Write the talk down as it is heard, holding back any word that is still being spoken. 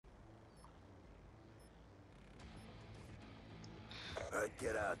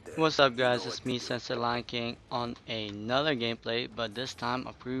Get out there. What's up, You know guys? what It's to me, do. SenseiLionKing, on another gameplay, but this time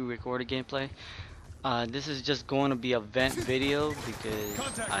a pre-recorded gameplay. This is just going to be a vent video because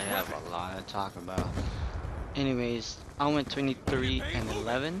Contact I with have weapon. a lot to talk about. Anyways, I went Move it, 23 Payne. and Move it.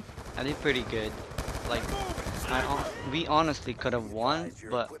 11. I did pretty good. Like, Move it. we honestly could have Be won, advised,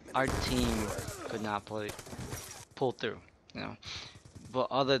 your but equipment our is team destroyed. could not pull through. You know. But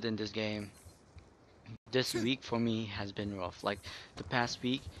other than this game, this week for me has been rough. Like the past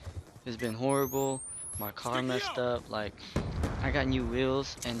week has been horrible. My car Sticky messed out. up. Like I got new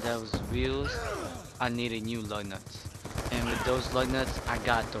wheels, and those wheels, I needed new lug nuts. And with those lug nuts, I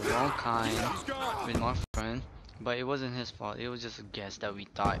got the wrong kind He's gone. with my friend. But it wasn't his fault. It was just a guess that we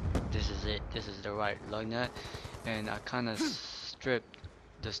thought this is it. This is the right lug nut. And I kind of stripped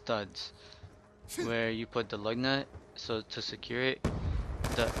the studs where you put the lug nut so to secure it.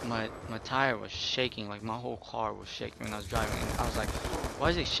 My tire was shaking. Like my whole car was shaking when I was driving. And I was like, why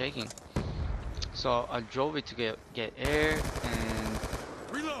is it shaking? So I drove it to get air, and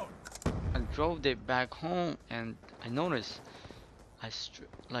Reload. I drove it back home, and I noticed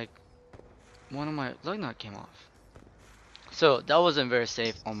like one of my lug nut came off. So that wasn't very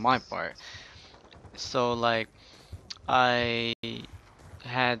safe on my part. So like I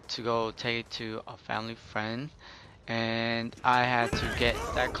had to go take it to a family friend, and I had to get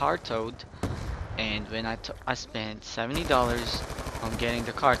that car towed. And when I spent $70 on getting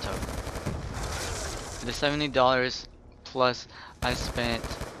the car towed. The $70 plus I spent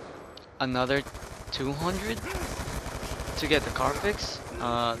another 200 to get the car fixed.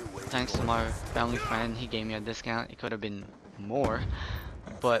 Thanks to my family friend, he gave me a discount. It could have been more,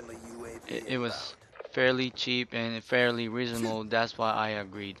 but Friendly it UAV was inbound. fairly cheap and fairly reasonable. That's why I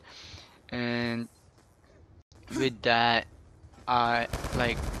agreed. And with that, I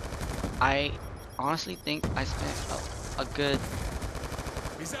like I honestly think I spent a good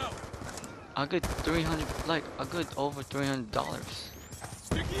He's out. 300, like a good over $300,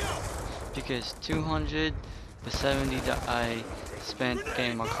 Sticky out. because 200, the 70 that I spent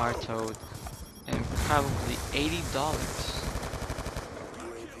getting my car towed, and probably $80,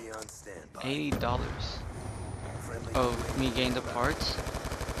 UAV on standby. $80 Friendly of me UAV getting the inbound. parts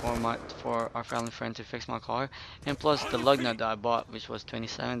for our family friend to fix my car, and plus On the your lug nut feet. that I bought, which was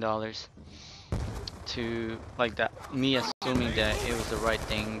 $27, to like that, me Move it, assuming Payne. that it Move was it. the right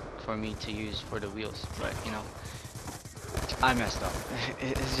thing for me to use for the wheels. But you know, I messed up.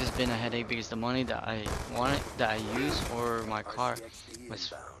 It's just been a headache because the money that I used for my car RCXD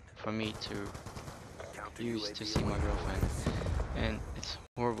was inbound. for me to Counter use to UAV see my awaiting girlfriend. orders. And it's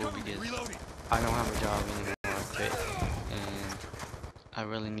horrible Cover me. because Reloading. I don't have a job anymore. I quit, and I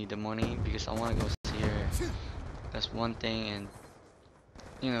really need the money because I want to go see her. That's one thing. And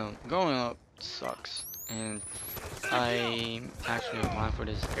you know, growing up sucks. And Sticky out. I'm actually applying for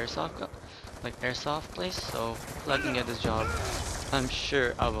this airsoft place. So if I One can get down. this job, I'm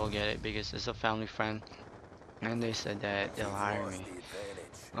sure I will get it because it's a family friend, and they said that they'll You've hire lost me. the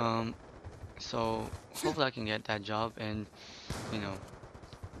advantage. Um, so hopefully I can get that job, and you know,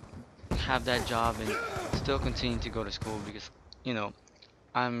 have that job and still continue to go to school because you know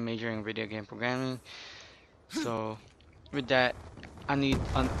I'm majoring in video game programming. So with that, I need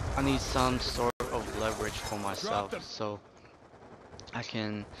some sort of leverage for Drop myself, them. so I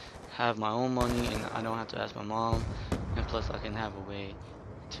can have my own money and I don't have to ask my mom, and plus I can have a way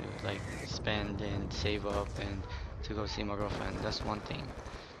to like spend and save up and to go see my girlfriend. That's one thing.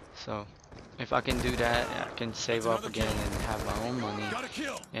 So if I can do that, I can That's save up another again kill. and have my own money Got a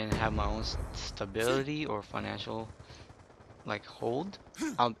kill. and have my own stability or financial like hold.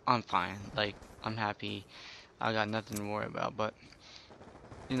 I'm fine. Like I'm happy. I got nothing to worry about. But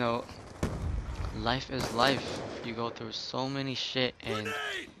you know, life is life. You go through so many shit, and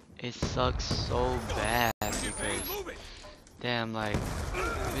Grenade. it sucks so bad On your feet. because Move it. damn, like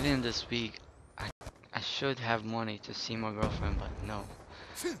within this week I should have money to see my girlfriend, but no.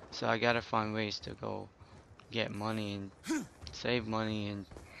 So I gotta find ways to go get money and save money and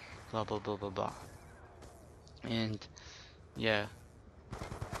blah blah blah blah blah. And yeah,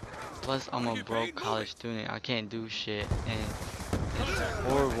 plus I'm Want a to get broke paid? Move college it. student. I can't do shit, and it's Contact with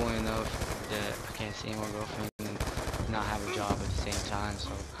weapon. horrible enough that I can't see my girlfriend and not have a job at the same time. So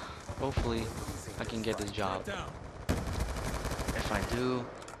hopefully We're losing I this can get this fight. job. Threat down. If I do,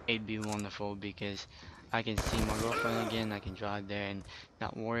 it'd be wonderful because I can see my girlfriend again. I can drive there and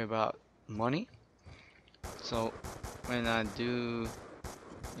not worry about money. So when I do,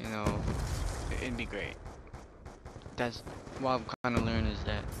 you know, it'd be great. That's what I've kind of learned, is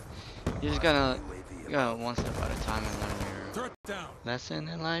that you just Hostile gotta, UAV you gotta above. one step at a time and learn your Threat down. lesson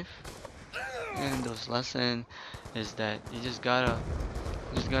in life. And those lesson is that you just gotta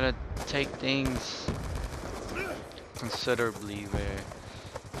take things considerably, where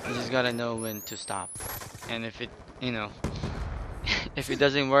you just gotta know when to stop. And if it, you know, if it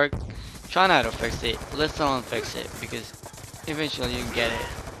doesn't work, try not to fix it. Let someone fix it, because eventually you get it.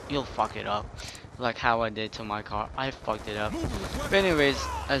 You'll fuck it up, like how I did to my car. I fucked it up. But anyways,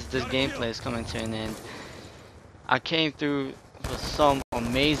 as this gameplay is coming to an end, I came through with some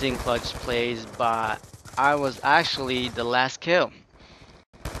amazing clutch plays, but I was actually the last kill.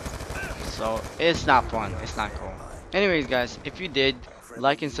 So it's not fun. It's not cool. Anyways, guys, if you did,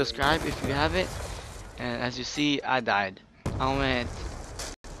 like and subscribe if you haven't. And as you see, I died. I went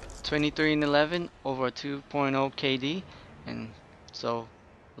 23 and 11 over 2.0 KD. And so,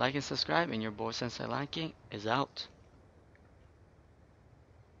 like and subscribe, and your boy SenseiLionKing is out.